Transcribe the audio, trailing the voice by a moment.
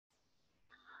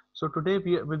So today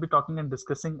we will be talking and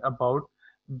discussing about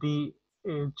the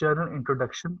general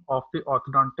introduction of the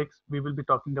orthodontics. We will be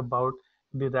talking about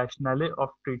the rationale of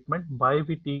treatment, why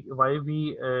we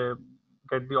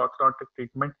get the orthodontic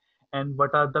treatment, and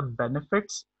what are the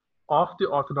benefits of the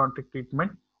orthodontic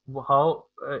treatment, how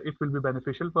it will be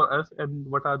beneficial for us, and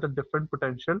what are the different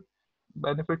potential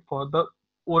benefit for the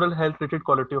oral health related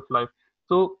quality of life.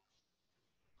 So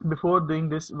before doing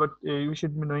this, what you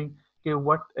should be knowing, okay,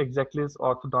 what exactly is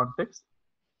orthodontics?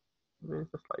 Where is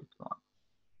the slide gone?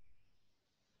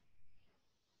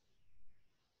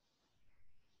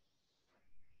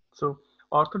 So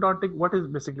orthodontic, what is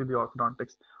basically the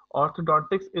orthodontics?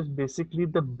 Orthodontics is basically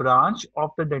the branch of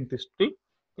the dentistry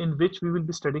in which we will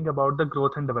be studying about the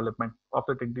growth and development of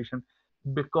the dentition.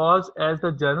 Because as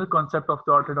the general concept of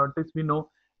the orthodontics, we know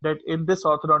that in this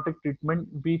orthodontic treatment,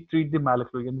 we treat the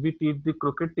malocclusion, we treat the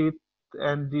crooked teeth,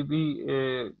 and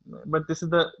but this is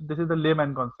the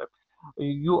layman concept.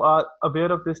 You are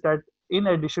aware of this that in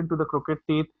addition to the crooked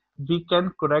teeth, we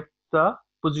can correct the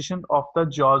position of the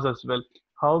jaws as well.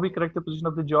 How we correct the position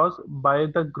of the jaws? By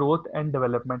the growth and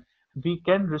development. We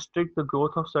can restrict the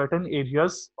growth of certain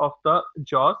areas of the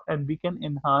jaws, and we can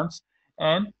enhance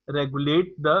and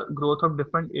regulate the growth of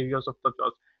different areas of the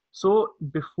jaws. So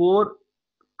before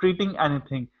treating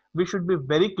anything, we should be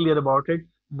very clear about it.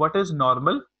 What is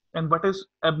normal and what is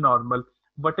abnormal?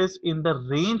 What is in the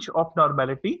range of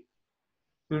normality?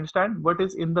 You understand what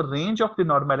is in the range of the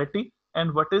normality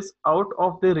and what is out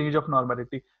of the range of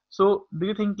normality. So do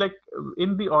you think like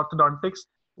in the orthodontics,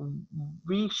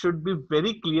 we should be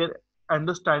very clear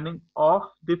understanding of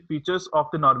the features of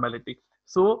the normality.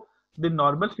 So the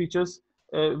normal features,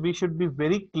 we should be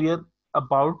very clear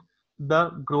about the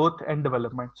growth and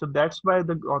development. So that's why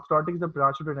the orthodontic is the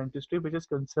branch of the dentistry which is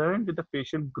concerned with the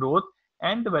facial growth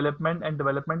and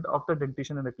development of the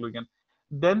dentition and occlusion.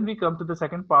 Then we come to the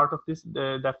second part of this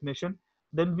definition.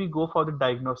 Then we go for the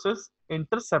diagnosis,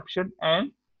 interception,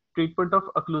 and treatment of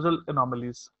occlusal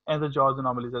anomalies and the jaws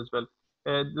anomalies as well.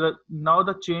 Now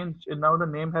the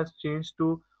name has changed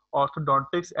to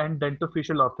orthodontics and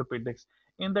dentofacial orthopedics.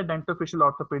 In the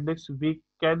dentofacial orthopedics, we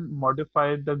can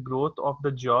modify the growth of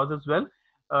the jaws as well.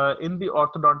 In the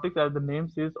orthodontics, as the name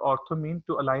says, ortho mean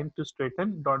to align to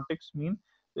straighten, dontics mean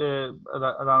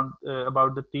around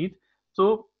about the teeth.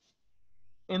 So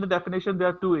in the definition, there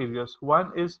are two areas.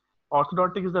 One is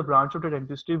orthodontic is the branch of the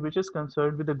dentistry which is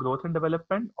concerned with the growth and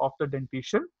development of the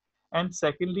dentition. And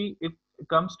secondly, it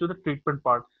comes to the treatment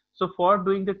part. So for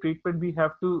doing the treatment, we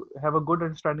have to have a good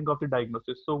understanding of the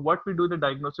diagnosis. So what we do the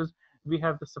diagnosis, we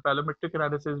have the cephalometric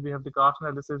analysis, we have the cast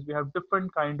analysis, we have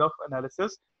different kind of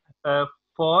analysis uh,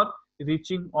 for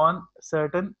reaching on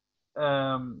certain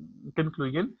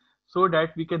conclusion so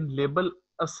that we can label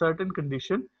a certain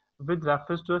condition with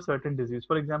reference to a certain disease.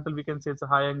 For example, we can say it's a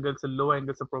high angle, it's a low angle,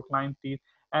 it's a proclined teeth,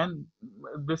 and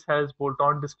this has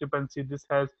bolt-on discrepancy, this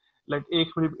has like 8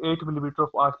 millimeter of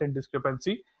arch length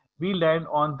discrepancy. We land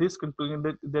on this conclusion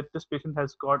that this patient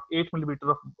has got 8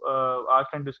 millimeter of arch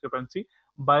length discrepancy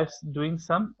by doing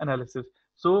some analysis.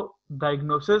 So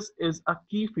diagnosis is a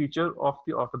key feature of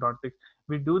the orthodontics.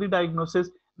 We do the diagnosis,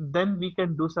 then we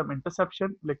can do some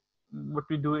interception, like what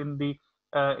we do in the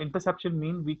interception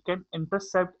mean we can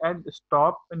intercept and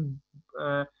stop and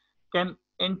uh, can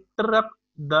interrupt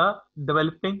the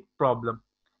developing problem,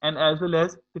 and as well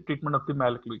as the treatment of the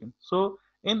malocclusion. So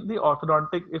in the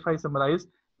orthodontic, if I summarize,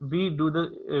 we do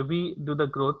the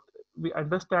growth, we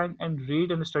understand and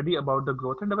read and study about the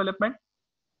growth and development,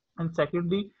 and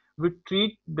secondly we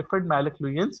treat different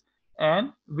malocclusions,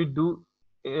 and we do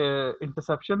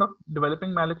interception of developing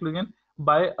malocclusion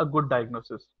by a good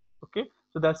diagnosis. Okay,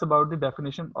 so that's about the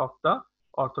definition of the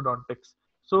orthodontics.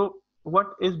 So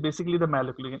what is basically the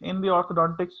malocclusion? In the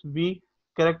orthodontics, we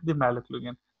correct the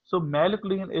malocclusion. So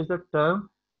malocclusion is the term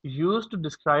used to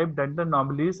describe dental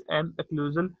anomalies and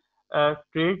occlusal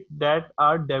traits that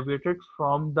are deviated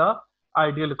from the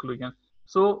ideal occlusion.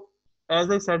 So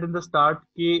as I said in the start,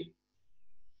 in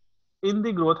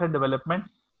the growth and development,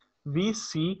 we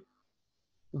see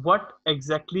what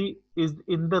exactly is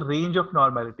in the range of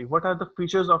normality. What are the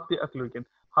features of the occlusion?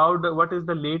 What is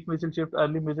the late mesial shift,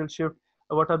 early mesial shift?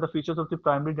 What are the features of the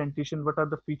primary dentition? What are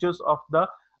the features of the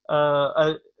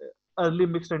uh, early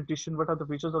mixed dentition? What are the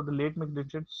features of the late mixed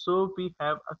dentition? So we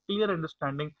have a clear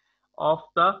understanding of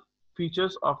the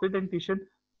features of the dentition,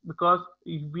 because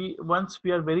we once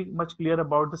we are very much clear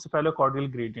about the cephalocordial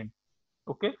gradient.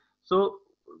 Okay, so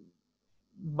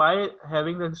by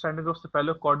having the understanding of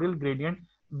cephalocordial gradient,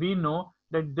 we know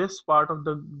that this part of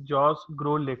the jaws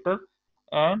grow later,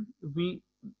 and we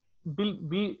will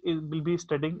be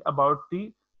studying about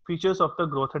the features of the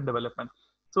growth and development.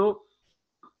 So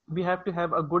we have to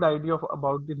have a good idea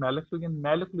about the malocclusion.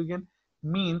 Malocclusion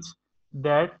means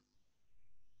that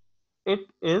it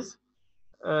is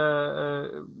uh,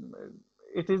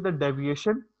 it is the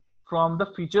deviation from the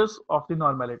features of the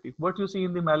normality. What you see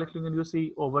in the malocclusion, you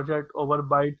see overjet,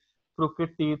 overbite,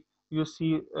 crooked teeth, you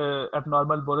see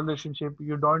abnormal bowel relationship,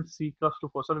 you don't see cuffs to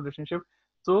fossa relationship.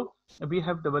 So we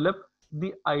have developed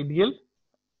the ideal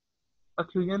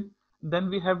occlusion. Then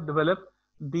we have developed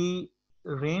the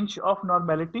range of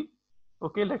normality.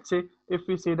 Okay, let's say if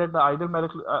we say that the ideal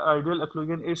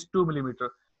occlusion is 2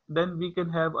 millimeter, then we can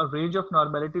have a range of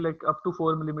normality like up to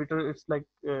 4 millimeter. It's like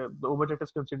the overjet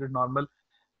is considered normal.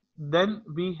 Then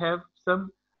we have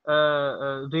some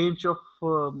range of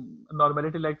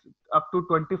normality like up to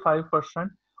 25%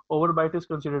 overbite is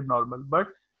considered normal. But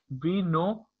we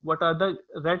know what are the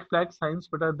red flag signs,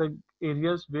 what are the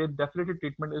areas where definitely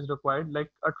treatment is required, like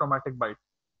a traumatic bite.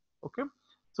 Okay,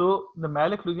 so the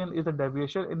malocclusion is a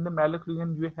deviation. In the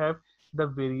malocclusion, you have the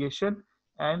variation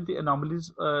and the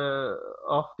anomalies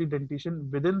of the dentition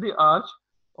within the arch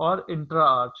or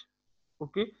intra-arch.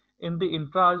 Okay, in the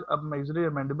intra-arch, a maxillary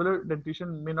or mandibular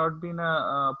dentition may not be in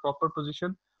a proper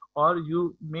position, or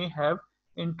you may have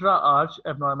intra-arch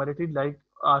abnormality like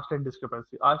arch length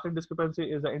discrepancy. Arch length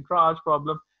discrepancy is an intra-arch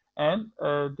problem, and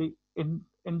the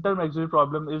intermaxillary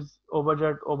problem is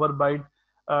overjet, overbite,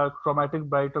 chromatic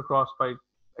bite or cross bite,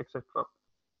 etc.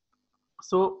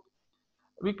 So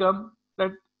we come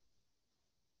that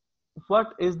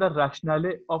what is the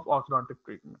rationale of orthodontic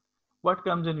treatment? What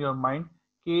comes in your mind?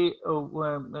 कि,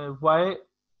 why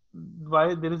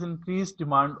there is increased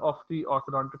demand of the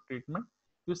orthodontic treatment?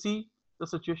 You see, the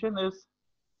situation is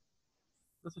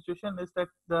that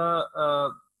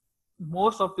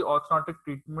most of the orthodontic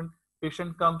treatment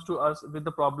patient comes to us with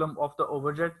the problem of the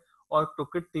overjet or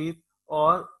crooked teeth,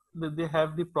 or they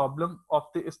have the problem of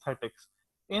the aesthetics.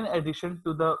 In addition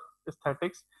to the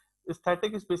aesthetics,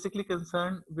 aesthetic is basically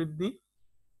concerned with the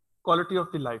quality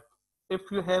of the life. If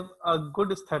you have a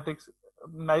good aesthetics,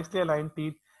 nicely aligned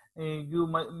teeth, you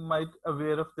might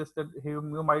aware of this, that you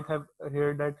might have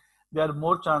heard that there are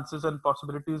more chances and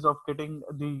possibilities of getting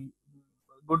the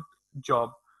good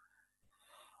job,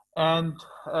 and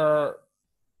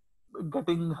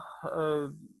getting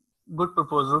good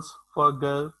proposals for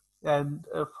girl, and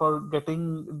for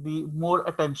getting the more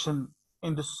attention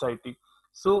in the society.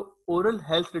 So oral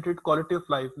health related quality of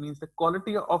life means the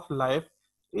quality of life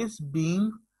is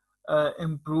being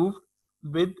improved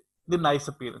with the nice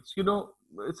appearance.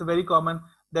 It's very common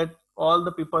that all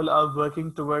the people are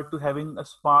working toward to having a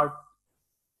smart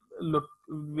look.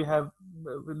 We have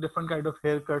different kind of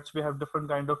haircuts, we have different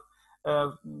kind of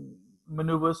uh,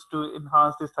 maneuvers to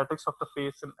enhance the aesthetics of the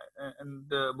face and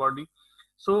the body.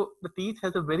 So the teeth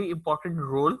has a very important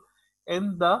role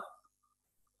in the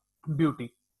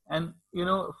beauty. And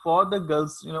for the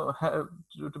girls,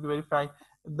 to be very frank,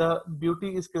 the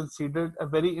beauty is considered a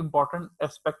very important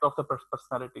aspect of the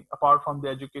personality apart from the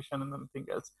education and anything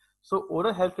else. So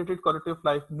oral health related quality of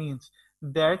life means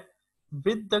that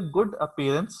with the good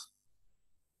appearance,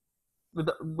 with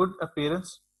a good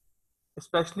appearance,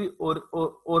 especially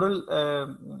oral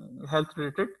health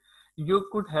related, you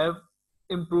could have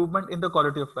improvement in the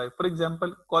quality of life. For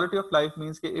example, quality of life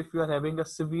means that if you are having a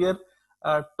severe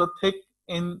toothache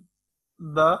in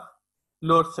the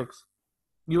lower six,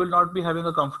 you will not be having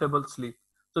a comfortable sleep.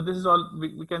 So this is all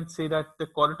we can say, that the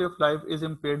quality of life is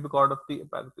impaired because of the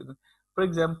appearance. For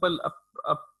example,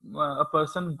 a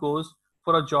person goes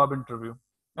for a job interview,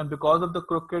 and because of the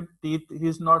crooked teeth, he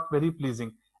is not very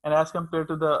pleasing. And as compared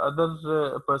to the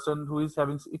other person who is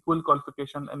having equal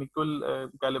qualification and equal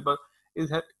caliber,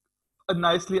 is a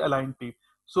nicely aligned teeth.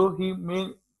 So he may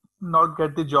not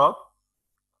get the job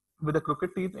with the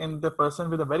crooked teeth, and the person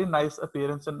with a very nice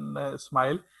appearance and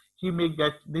smile, he may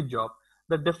get the job.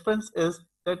 The difference is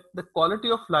that the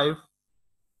quality of life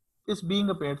is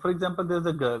being appeared. For example, there's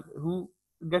a girl who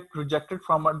get rejected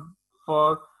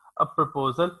for a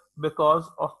proposal because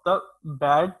of the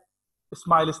bad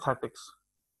smile aesthetics.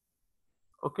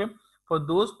 Okay, for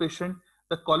those patients,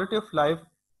 the quality of life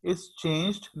is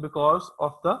changed because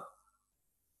of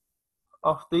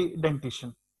the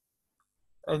dentition.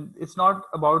 And it's not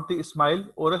about the smile.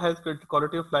 Oral health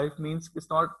quality of life means it's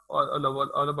not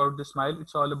all about the smile.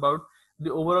 It's all about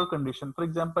the overall condition. For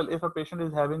example, if a patient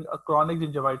is having a chronic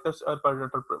gingivitis or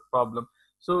periodontal problem,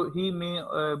 so he may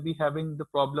be having the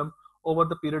problem over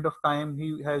the period of time.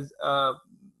 He has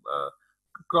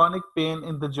chronic pain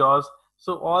in the jaws.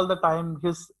 So all the time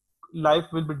his life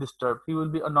will be disturbed. He will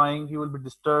be annoying, he will be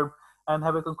disturbed, and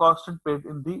have a constant pain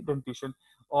in the dentition.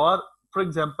 Or for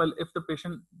example, if the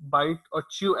patient bite or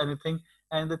chew anything,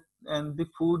 and the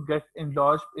food get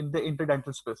enlarged in the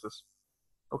interdental spaces.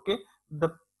 Okay, the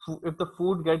if the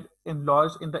food get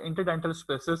enlarged in the interdental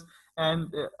spaces,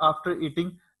 and after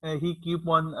eating he keep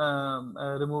on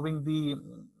removing the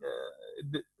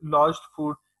lodged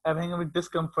food, having a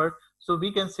discomfort, so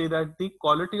we can say that the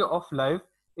quality of life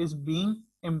is being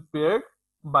impaired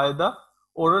by the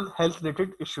oral health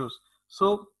related issues.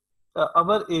 So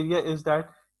our area is that,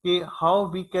 okay, how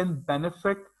we can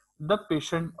benefit the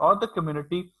patient or the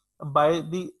community by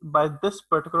this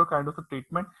particular kind of a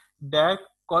treatment, that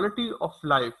quality of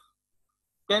life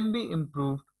can be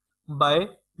improved by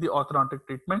the orthodontic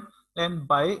treatment, and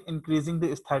by increasing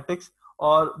the aesthetics,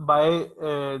 or by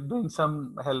doing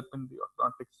some help in the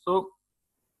orthodontics. So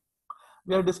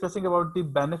we are discussing about the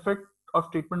benefit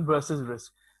of treatment versus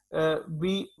risk.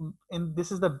 We in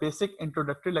This is the basic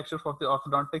introductory lecture for the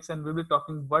orthodontics, and we'll be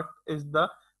talking what is the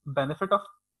benefit of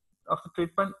the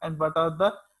treatment and what are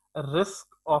the risks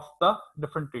of the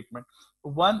different treatment.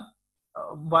 One,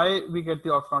 why we get the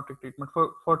orthodontic treatment,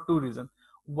 for two reasons.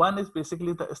 One is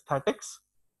basically the aesthetics,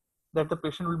 that the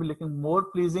patient will be looking more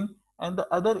pleasing, and the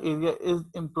other area is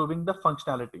improving the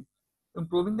functionality.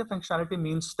 Improving the functionality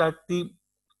means that the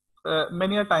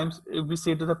many a times we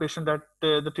say to the patient that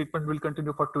the treatment will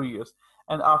continue for 2 years,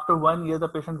 and after 1 year the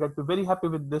patient get very happy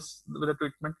with the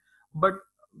treatment. But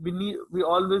we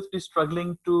always be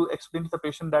struggling to explain to the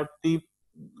patient that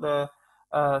the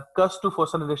uh, cusp to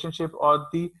fossil relationship, or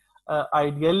the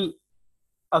ideal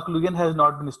occlusion has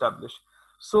not been established.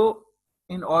 So,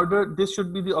 in order, this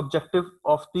should be the objective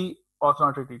of the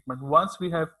orthodontic treatment. Once we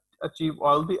have achieved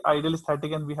all the ideal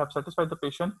aesthetic and we have satisfied the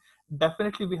patient,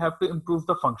 definitely we have to improve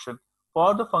the function.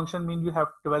 For the function, mean you have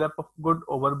to develop a good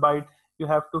overbite. You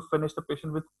have to finish the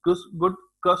patient with good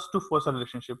cusp to fossa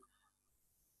relationship.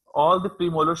 All the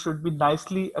premolars should be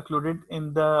nicely occluded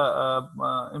in the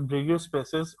embryo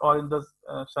spaces, or in the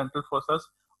central fossas.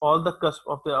 All the cusp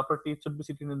of the upper teeth should be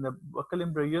sitting in the buccal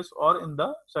embryos or in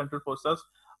the central fossas.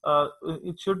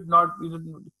 It should not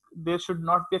there should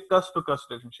not be a cusp to cusp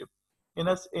relationship. In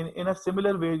a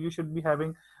similar way, you should be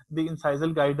having the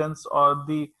incisal guidance, or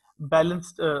the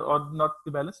balanced or not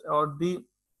the balance, or the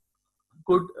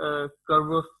good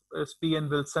curve of Spee and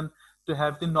Wilson, to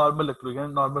have the normal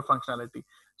occlusion, normal functionality.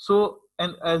 So,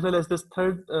 and as well as this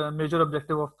third major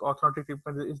objective of orthodontic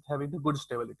treatment is having the good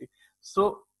stability.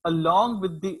 So, along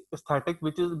with the aesthetic,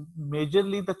 which is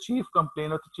majorly the chief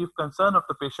complaint or the chief concern of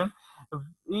the patient,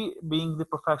 we, being the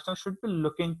professional, should be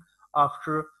looking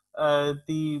after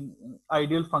the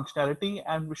ideal functionality,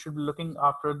 and we should be looking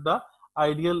after the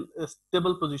ideal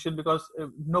stable position, because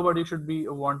nobody should be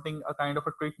wanting a kind of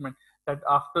a treatment that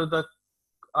after the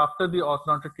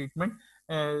orthodontic treatment,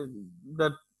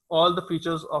 that all the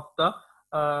features of the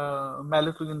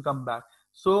malocclusion come back.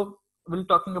 So we're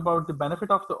talking about the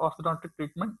benefit of the orthodontic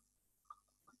treatment,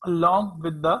 along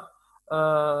with the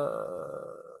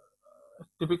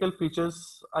typical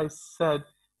features. I said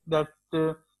that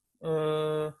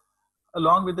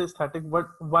along with the aesthetic,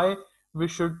 why we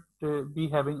should be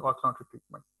having orthodontic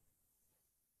treatment.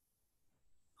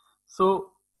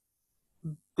 So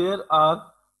there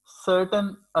are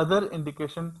certain other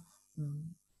indications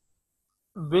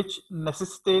which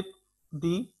necessitate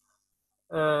the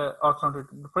orthodontic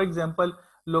treatment. For example,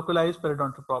 localized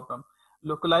periodontal problem.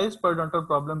 Localized periodontal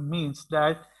problem means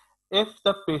that if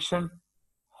the patient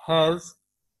has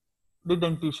the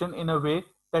dentition in a way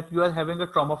that you are having a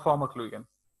trauma form occlusion.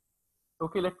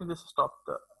 Okay, let me just stop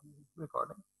the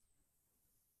recording.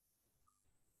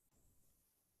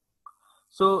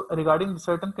 So regarding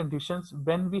certain conditions,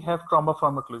 when we have trauma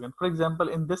form occlusion, for example,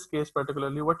 in this case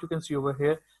particularly, what you can see over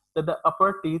here, that the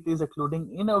upper teeth is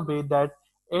occluding in a way that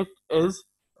it is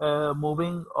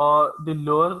moving, or the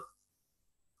lower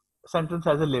sentence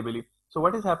has a labelly. So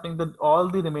what is happening, that all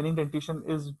the remaining dentition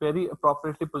is very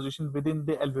appropriately positioned within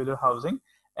the alveolar housing,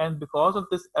 and because of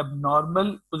this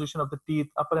abnormal position of the teeth,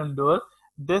 upper and lower,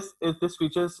 this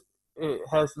features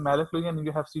has malocclusion, and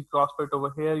you have see crossbite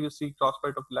over here, you see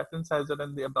crossbite of lateral incisor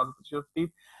and the abdominal position of teeth.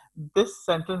 This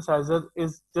central incisor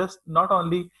is just not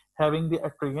only having the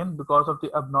atrium because of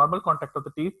the abnormal contact of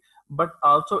the teeth, but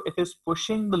also it is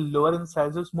pushing the lower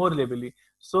incisors more labally.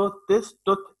 So this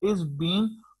tooth is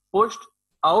being pushed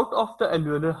out of the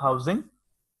alveolar housing.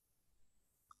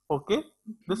 Okay,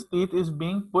 this teeth is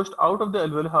being pushed out of the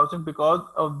alveolar housing because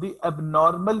of the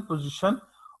abnormal position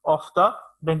of the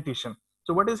dentition.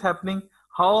 So what is happening,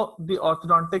 how the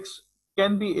orthodontics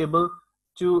can be able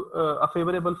to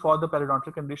favorable for the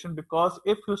periodontal condition, because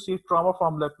if you see trauma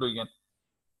from the occlusion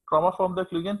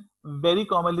very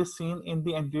commonly seen in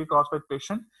the anterior crossbite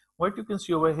patient. What you can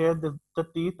see over here, the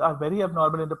teeth are very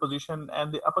abnormal in the position,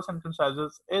 and the upper sentence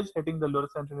incisors is hitting the lower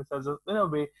sentence incisors in a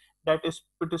way that it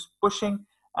is pushing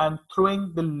and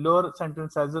throwing the lower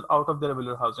sentence incisor out of their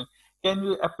alveolar housing. Can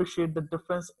you appreciate the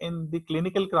difference in the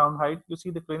clinical crown height? You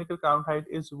see the clinical crown height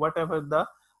is whatever the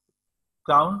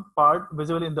crown part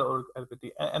visible in the oral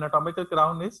cavity. Anatomical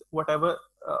crown is whatever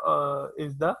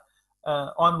is the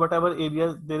on whatever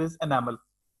area there is enamel.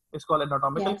 It's called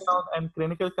anatomical Yes. crown, and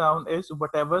clinical crown is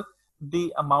whatever the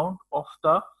amount of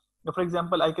the. For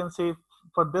example, I can say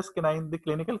for this canine, the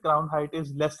clinical crown height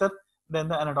is lesser than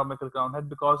the anatomical crown height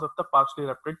because of the partially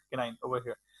erupted canine over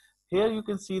here. Here you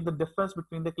can see the difference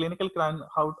between the clinical crown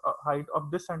height of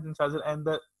this sentence incisor and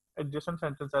the adjacent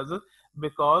sentence incisor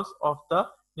because of the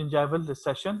gingival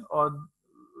recession, or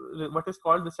what is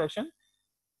called recession.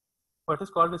 What is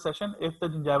called recession if the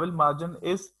gingival margin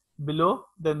is below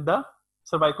than the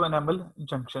cervicoenamel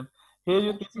junction. Here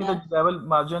you can see the Yes. gingival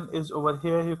margin is over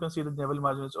here. You can see the gingival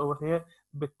margin is over here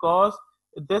because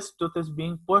this tooth is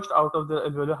being pushed out of the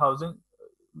alveolar housing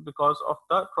because of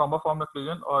the trauma-form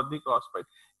occlusion or the crossbite.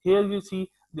 Here you see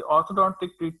the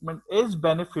orthodontic treatment is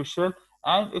beneficial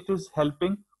and it is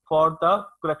helping for the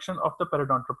correction of the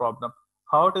periodontal problem.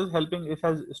 How it is helping? It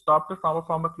has stopped the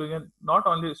trauma-form occlusion, not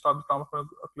only stopped the trauma-form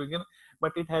occlusion,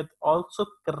 but it has also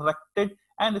corrected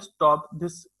and stopped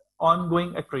this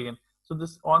ongoing attrition. So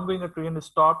this ongoing attrition is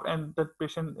stopped and the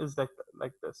patient is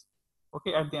like this,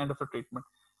 okay, at the end of the treatment.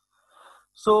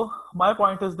 So my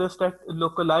point is this, that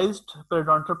localized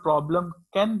periodontal problem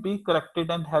can be corrected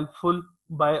and helpful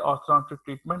by orthodontic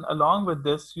treatment. Along with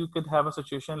this, you could have a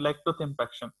situation like tooth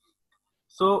infection.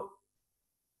 So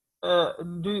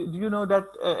do you know that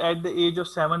at the age of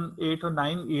 7, 8, or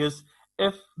 9 years,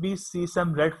 if we see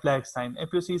some red flag sign,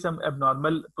 if you see some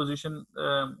abnormal position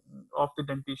of the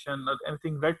dentition or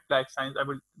anything red flag signs, I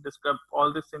will describe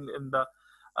all this in the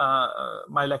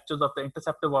my lectures of the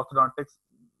interceptive orthodontics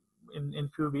in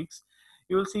few weeks.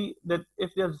 You will see that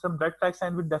if there's some red flag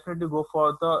sign, we definitely go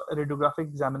for the radiographic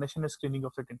examination and screening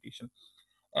of the dentition.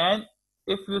 And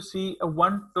if you see a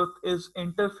one tooth is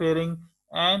interfering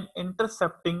and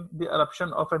intercepting the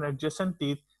eruption of an adjacent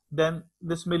teeth, then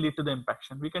this may lead to the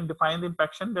impaction. We can define the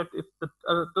impaction that if the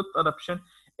tooth eruption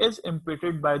is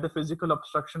impeded by the physical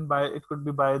obstruction, by it could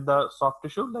be by the soft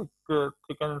tissue like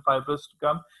thickened and fibrous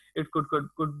gum, it could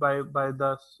by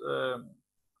the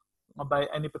by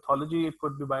any pathology, it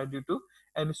could be by due to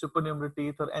any supernumerary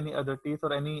teeth or any other teeth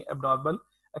or any abnormal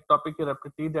ectopic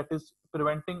erupted teeth that is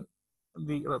preventing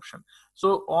the eruption.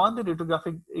 So on the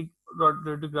radiographic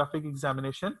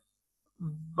examination,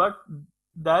 but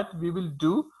that we will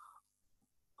do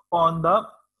on the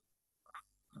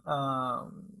uh,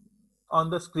 on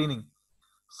the screening.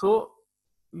 So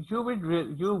you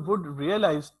would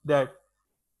realize that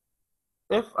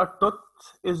if a tooth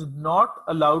is not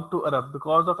allowed to erupt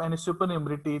because of any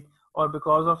supernumerary teeth or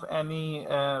because of any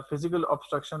physical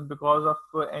obstruction, because of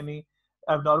any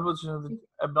abnormal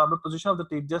position of the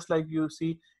teeth, just like you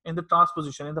see in the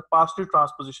transposition, in the partial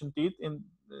transposition teeth, in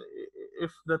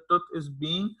if the tooth is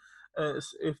being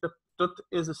if the tooth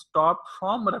is stopped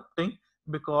from erupting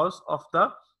because of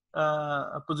the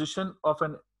position of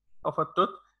a tooth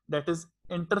that is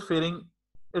interfering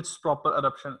its proper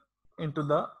eruption into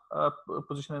the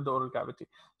position in the oral cavity.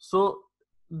 So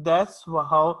that's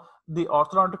how the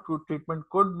orthodontic root treatment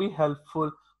could be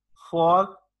helpful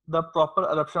for the proper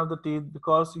eruption of the teeth,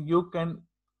 because you can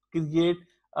create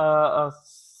a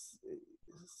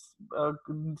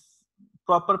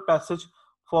proper passage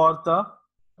for the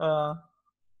uh,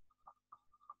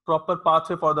 proper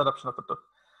pathway for the eruption of the tooth.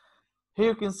 Here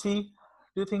you can see,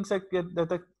 do you think that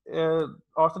the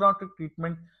orthodontic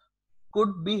treatment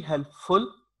could be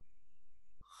helpful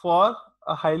for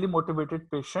a highly motivated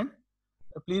patient?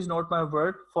 Please note my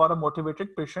word, for a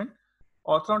motivated patient,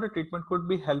 orthodontic treatment could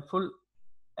be helpful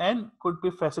and could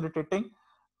be facilitating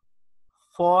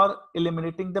for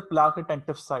eliminating the plaque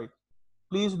retentive site.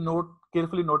 Please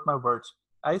carefully note my words.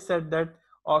 I said that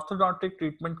orthodontic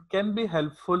treatment can be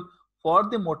helpful for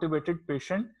the motivated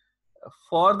patient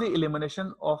for the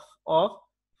elimination of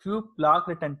few plaque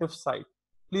retentive site.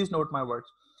 Please note my words.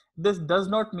 This does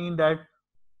not mean that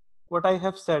what I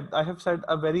have said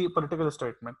a very political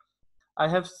statement. I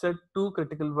have said two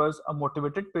critical words, a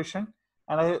motivated patient,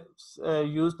 and I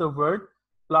use the word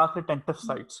plaque retentive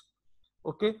sites.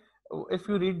 Okay, if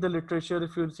you read the literature,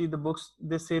 if you see the books,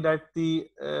 they say that the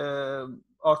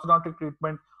orthodontic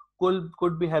treatment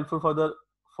could be helpful for the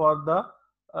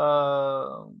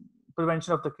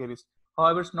prevention of the caries.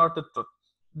 However, it's not the truth.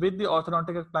 With the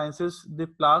orthodontic appliances, the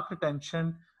plaque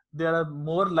retention, they are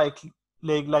more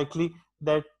likely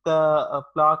that the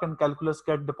plaque and calculus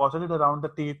get deposited around the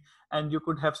teeth, and you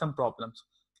could have some problems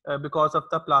because of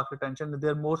the plaque retention.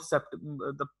 They're more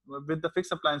susceptible with the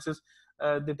fixed appliances.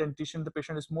 The dentition, the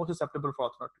patient is more susceptible for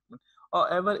orthodontic treatment.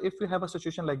 However, if you have a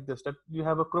situation like this, that you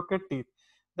have a crooked teeth,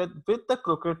 that with the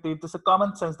crooked teeth, there's a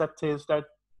common sense that says that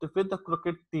with the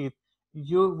crooked teeth,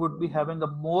 you would be having a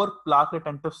more plaque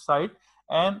retentive site,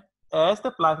 and as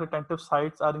the plaque retentive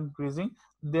sites are increasing,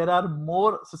 there are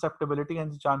more susceptibility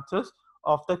and chances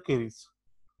of the caries.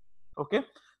 Okay,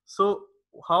 so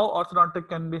how orthodontic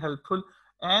can be helpful?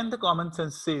 And the common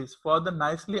sense says for the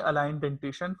nicely aligned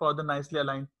dentition, for the nicely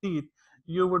aligned teeth,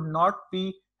 you would not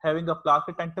be having a plaque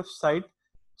retentive site,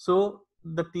 so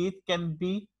the teeth can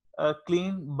be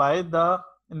cleaned by the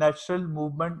natural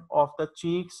movement of the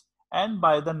cheeks and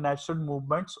by the natural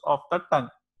movements of the tongue.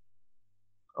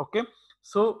 Okay,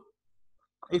 so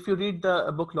if you read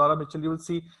the book Laura Micheal, you will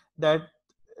see that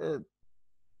uh,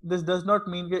 this does not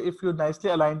mean that if you nicely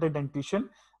align the dentition,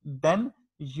 then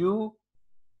you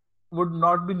would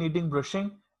not be needing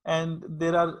brushing and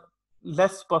there are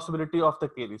less possibility of the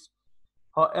caries.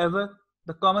 However,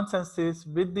 the common sense says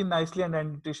with the nicely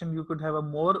aligned dentition, you could have a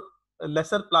more a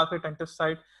lesser plaque retentive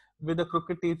site. With the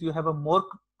crooked teeth, you have a more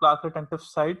plaque retentive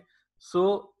site.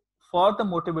 So for the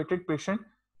motivated patient,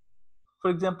 for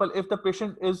example, if the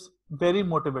patient is very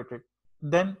motivated,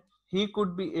 then he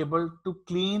could be able to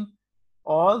clean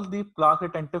all the plaque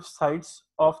retentive sites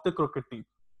of the crooked teeth.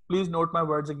 Please note my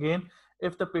words again.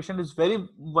 If the patient is very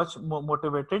much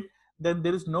motivated, then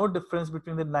there is no difference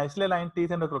between the nicely aligned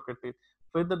teeth and the crooked teeth.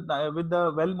 With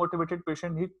the well motivated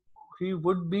patient, he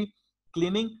would be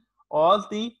cleaning all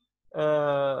the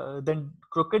then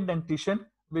crooked dentition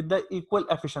with the equal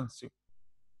efficiency.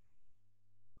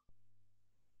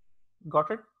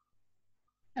 Got it?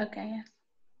 Okay, yes.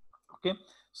 Okay,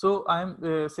 so I'm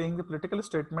saying the political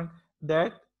statement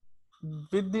that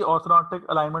with the orthodontic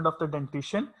alignment of the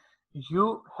dentition,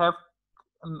 you have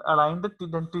aligned the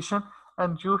dentition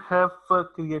and you have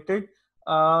created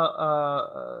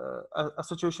a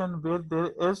situation where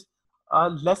there is a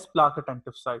less plaque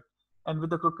retentive site. And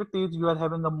with the crooked teeth, you are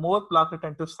having a more plaque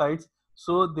retentive sites,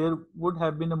 so there would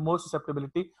have been a more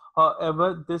susceptibility.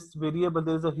 However, this variable,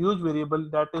 there is a huge variable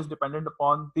that is dependent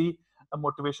upon the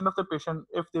motivation of the patient.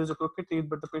 If there is a crooked teeth,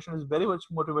 but the patient is very much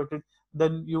motivated,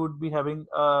 then you would be having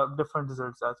different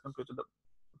results as compared to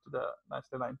the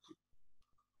nicely aligned teeth.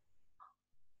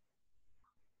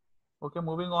 Okay,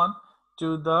 moving on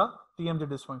to the TMJ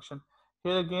dysfunction.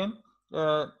 Here again,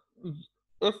 uh,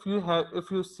 if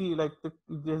you see like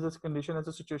there's this condition as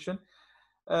a situation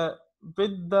uh,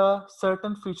 with the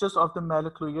certain features of the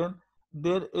maloclusion,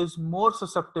 there is more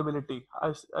susceptibility.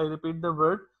 I repeat the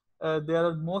word. There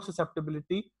are more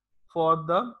susceptibility for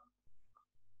the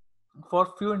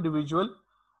for few individual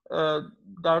uh,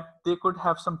 that they could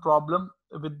have some problem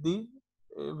with the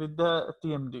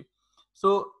TMD.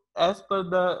 So as per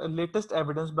the latest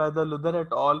evidence by the Luther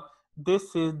et al,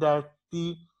 this says that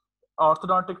the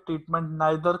orthodontic treatment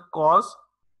neither cause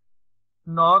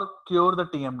nor cure the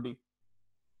TMD.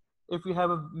 If you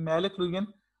have a malocclusion,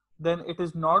 then it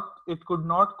could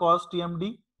not cause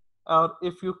TMD. Or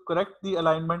if you correct the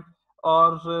alignment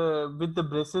or with the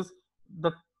braces,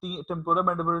 the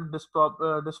temporomandibular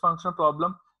dysfunction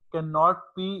problem cannot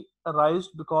be arised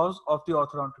because of the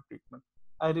orthodontic treatment.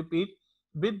 I repeat,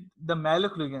 with the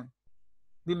malocclusion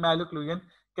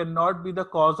cannot be the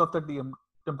cause of the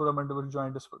temporomandibular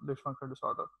joint dysfunction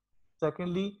disorder.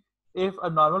 Secondly, if a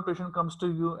normal patient comes to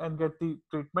you and get the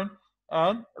treatment,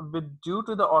 and with due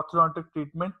to the orthodontic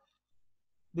treatment,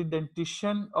 the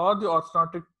dentition or the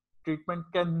orthodontic treatment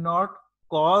cannot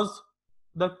cause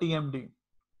the TMD.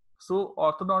 So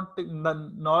orthodontic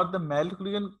nor the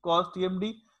malocclusion cause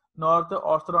TMD, nor the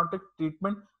orthodontic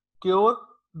treatment cure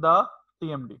the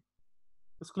TMD.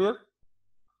 Is clear?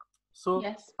 So,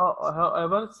 Yes.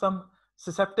 however, some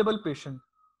susceptible patient,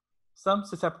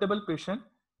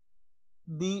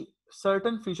 the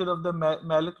certain feature of the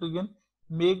malocclusion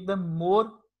make them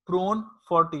more prone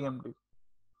for TMD.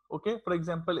 Okay, for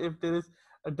example, if there is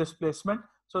a displacement,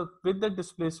 so with the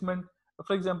displacement,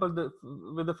 for example,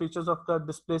 with the features of the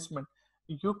displacement,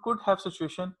 you could have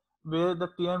situation where the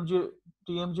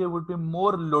TMJ would be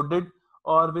more loaded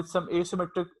or with some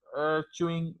asymmetric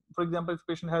chewing. For example, if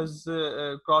patient has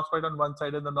crossbite on one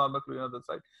side and the normal on the other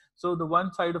side, so the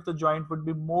one side of the joint would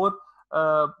be more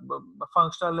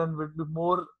functional and would be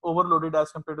more overloaded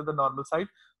as compared to the normal side.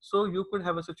 So you could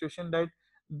have a situation that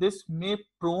this may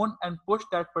prone and push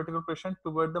that particular patient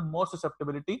toward the more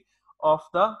susceptibility of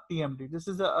the TMD. This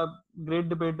is a great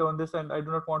debate on this, and I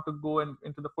do not want to go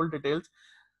into the full details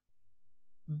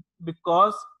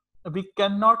because we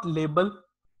cannot label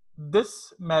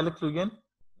this malocclusion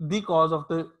the cause of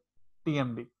the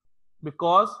TMD,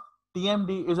 because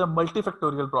TMD is a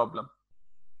multifactorial problem.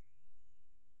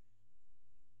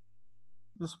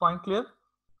 This point clear?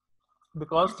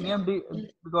 Because Yes, yes, TMD,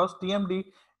 yes. because TMD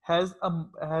has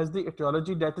the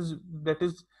etiology that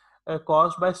is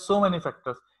caused by so many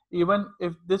factors. Even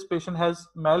if this patient has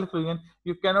malocclusion,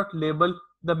 you cannot label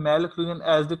the malocclusion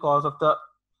as the cause of the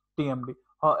TMD.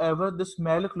 However, this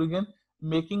malocclusion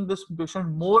making this patient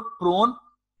more prone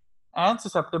and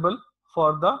susceptible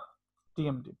for the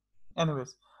TMD.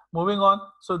 Anyways, moving on.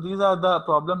 So these are the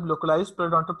problem. Localized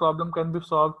periodontal problem can be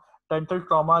solved. Dental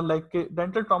trauma, like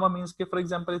dental trauma means, for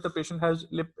example, if the patient has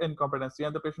lip incompetency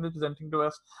and the patient is presenting to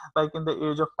us like in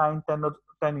the age of 9, 10, or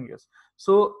 10 years.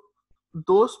 So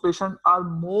those patients are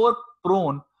more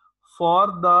prone for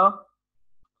the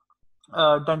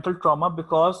dental trauma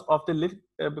because of the lip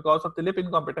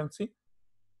incompetency.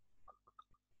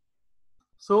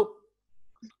 So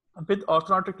with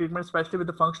orthodontic treatment, especially with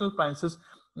the functional appliances,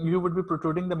 you would be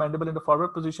protruding the mandible in the forward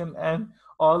position, and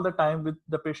all the time with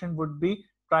the patient would be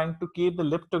trying to keep the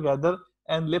lip together,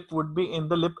 and lip would be in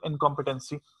the lip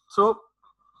incompetency. So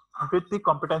with the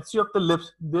competency of the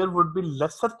lips, there would be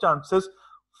lesser chances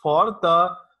for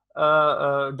the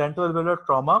dental alveolar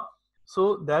trauma.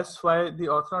 So that's why the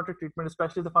orthodontic treatment,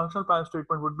 especially the functional appliance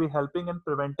treatment, would be helping and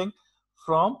preventing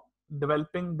from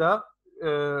developing the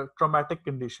traumatic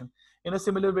condition. In a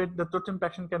similar way, the tooth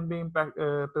infection can be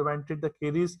prevented. The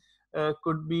caries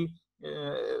could be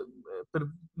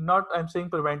not, I'm saying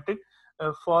prevented.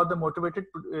 For the motivated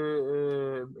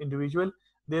individual,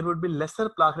 there would be lesser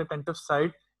plaque retentive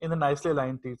site in the nicely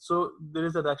aligned teeth. So there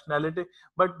is a rationality,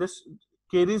 but this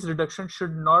caries reduction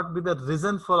should not be the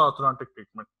reason for orthodontic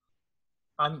treatment.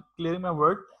 I'm clearing my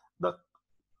word.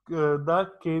 The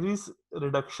caries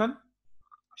reduction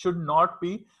should not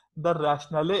be the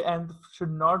rationale and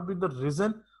should not be the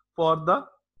reason for the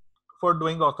for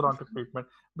doing orthodontic treatment.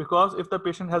 Because if the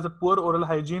patient has a poor oral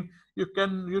hygiene,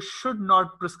 you should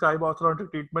not prescribe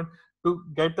orthodontic treatment to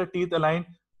get the teeth aligned,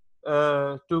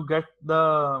 to get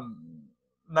the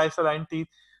nice aligned teeth.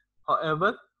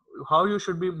 However, how you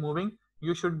should be moving,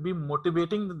 you should be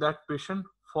motivating that patient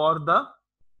for the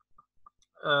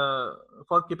uh,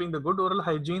 for keeping the good oral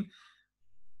hygiene,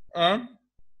 and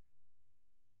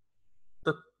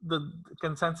the the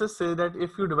consensus say that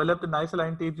if you develop the nice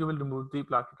aligned teeth, you will remove the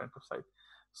plaque retentive site.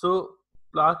 So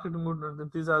plaque removal,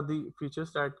 these are the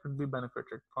features that could be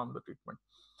benefited from the treatment.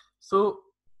 So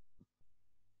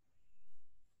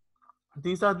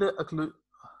these are the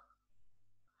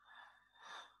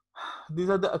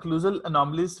occlusal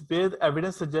anomalies where the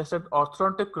evidence suggests that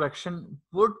orthodontic correction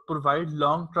would provide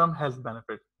long-term health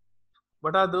benefit.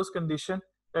 What are those conditions?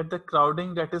 That the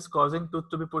crowding that is causing tooth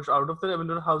to be pushed out of the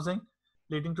alveolar housing,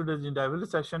 leading to the gingival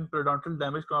recession, periodontal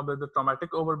damage caused by the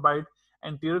traumatic overbite,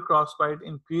 anterior crossbite,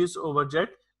 increased overjet,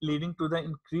 leading to the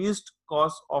increased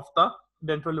cause of the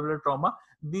dental-alveolar trauma.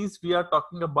 These we are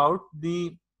talking about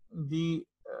the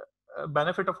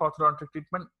benefit of orthodontic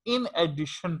treatment in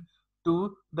addition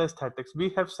to the aesthetics. We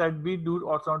have said we do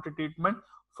orthodontic treatment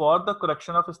for the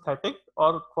correction of aesthetic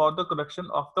or for the correction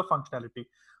of the functionality.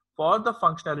 For the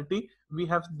functionality, we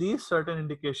have these certain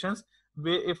indications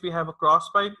where if we have a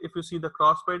crossbite, if you see the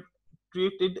crossbite,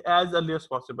 treat it as early as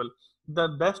possible. The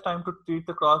best time to treat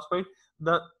the crossbite,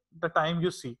 the the time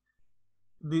you see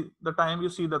the time you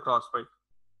see the crossbite.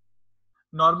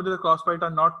 Normally, the crossbite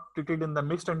are not treated in the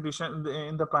mixed dentition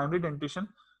in the primary dentition.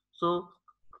 So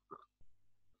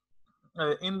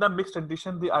in the mixed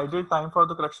dentition, the ideal time for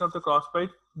the correction of the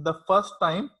crossbite, the first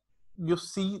time you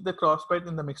see the crossbite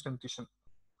in the mixed dentition,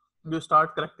 you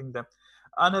start correcting them.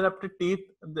 Unerupted teeth,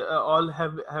 all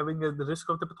having the risk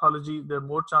of the pathology. There are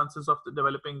more chances of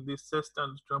developing the cyst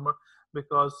and tumor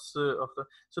because of the.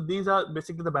 So these are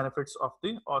basically the benefits of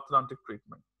the orthodontic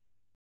treatment.